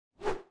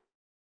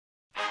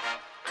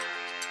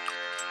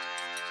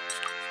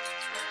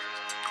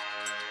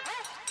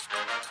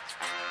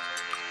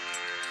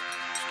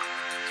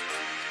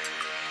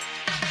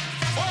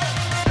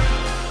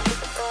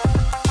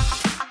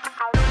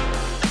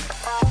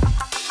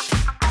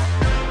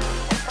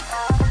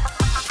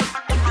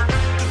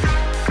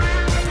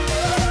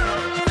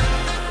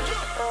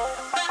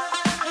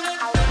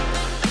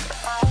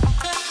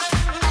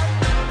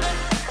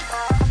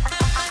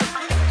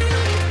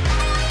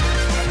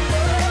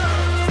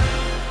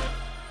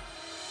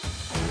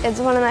It's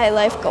one of my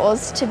life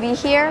goals to be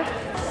here.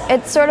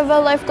 It's sort of a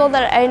life goal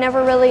that I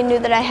never really knew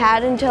that I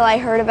had until I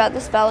heard about the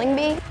spelling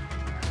bee.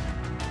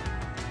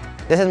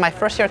 This is my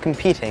first year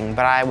competing,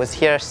 but I was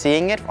here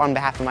seeing it on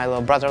behalf of my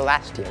little brother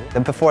last year.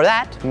 But before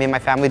that, me and my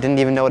family didn't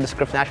even know what the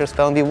Scripps National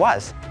Spelling Bee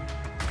was.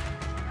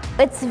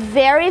 It's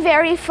very,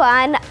 very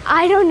fun.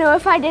 I don't know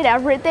if I did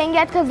everything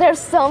yet because there's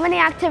so many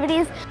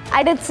activities.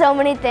 I did so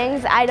many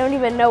things, I don't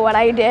even know what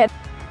I did.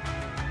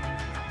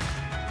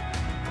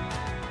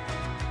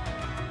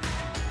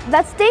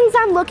 The things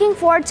I'm looking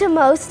forward to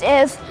most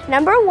is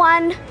number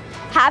 1,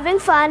 having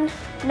fun,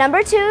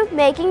 number 2,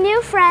 making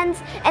new friends,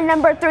 and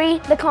number 3,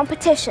 the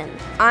competition.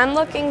 I'm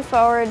looking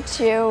forward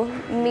to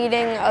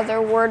meeting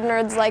other word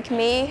nerds like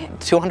me.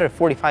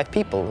 245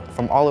 people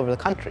from all over the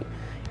country.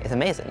 It's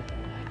amazing.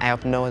 I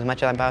hope to know as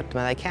much about them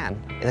as I can.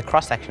 It's a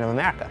cross-section of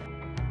America.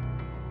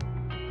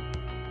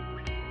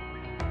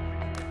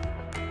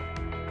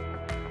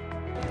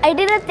 I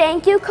did a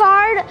thank you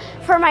card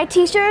for my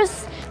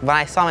teachers. When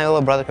I saw my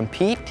little brother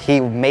compete, he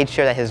made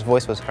sure that his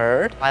voice was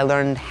heard. I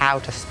learned how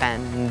to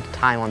spend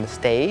time on the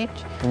stage,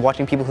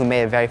 watching people who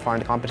made it very far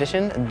into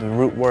competition, the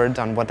root words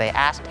on what they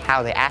asked,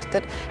 how they asked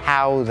it,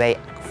 how they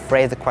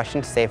phrased the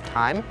question to save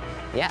time.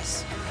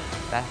 Yes,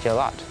 that's actually a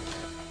lot.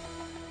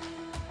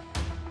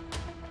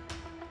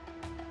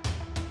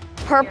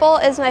 Purple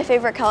is my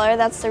favorite color.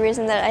 That's the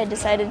reason that I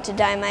decided to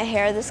dye my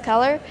hair this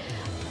color.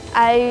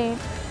 I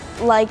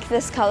like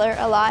this color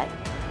a lot.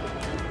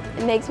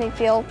 It makes me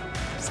feel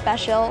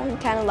special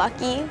and kind of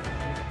lucky.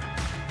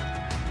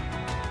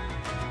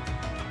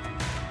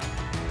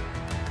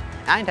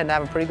 I intend to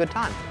have a pretty good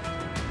time.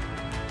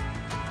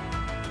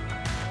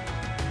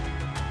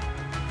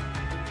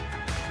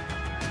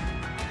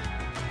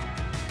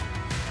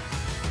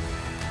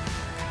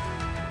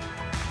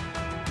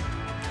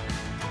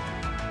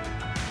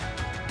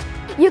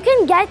 You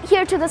can get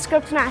here to the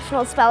Scripps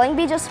National Spelling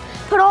Bee. Just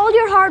put all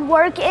your hard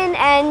work in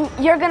and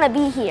you're gonna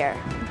be here.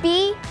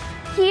 Be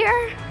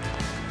here.